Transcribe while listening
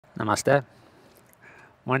Namaste.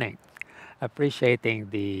 Morning.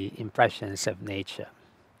 Appreciating the impressions of nature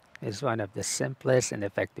is one of the simplest and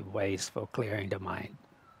effective ways for clearing the mind.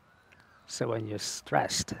 So when you're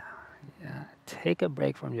stressed, take a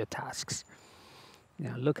break from your tasks.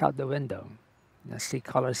 Look out the window. See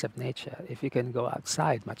colors of nature. If you can go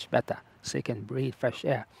outside, much better, so you can breathe fresh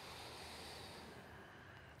air.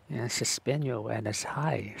 Suspend your awareness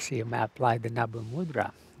high, so you may apply the Nabu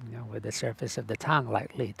Mudra, where the surface of the tongue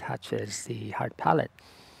lightly touches the heart palate.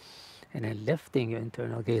 And then lifting your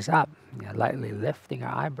internal gaze up, lightly lifting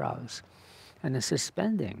our eyebrows. And then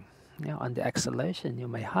suspending, on the exhalation, you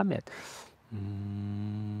may hum it.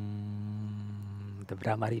 The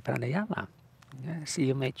Brahmari Pranayama. So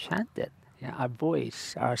you may chant it. Our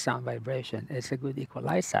voice, our sound vibration is a good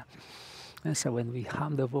equalizer. And so when we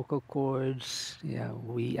hum the vocal cords,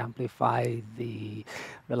 we amplify the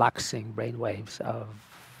relaxing brain waves of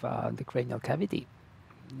the cranial cavity.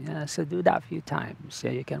 So do that a few times.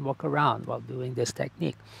 You can walk around while doing this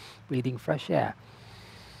technique, breathing fresh air.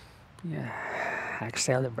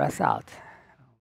 Exhale the breath out.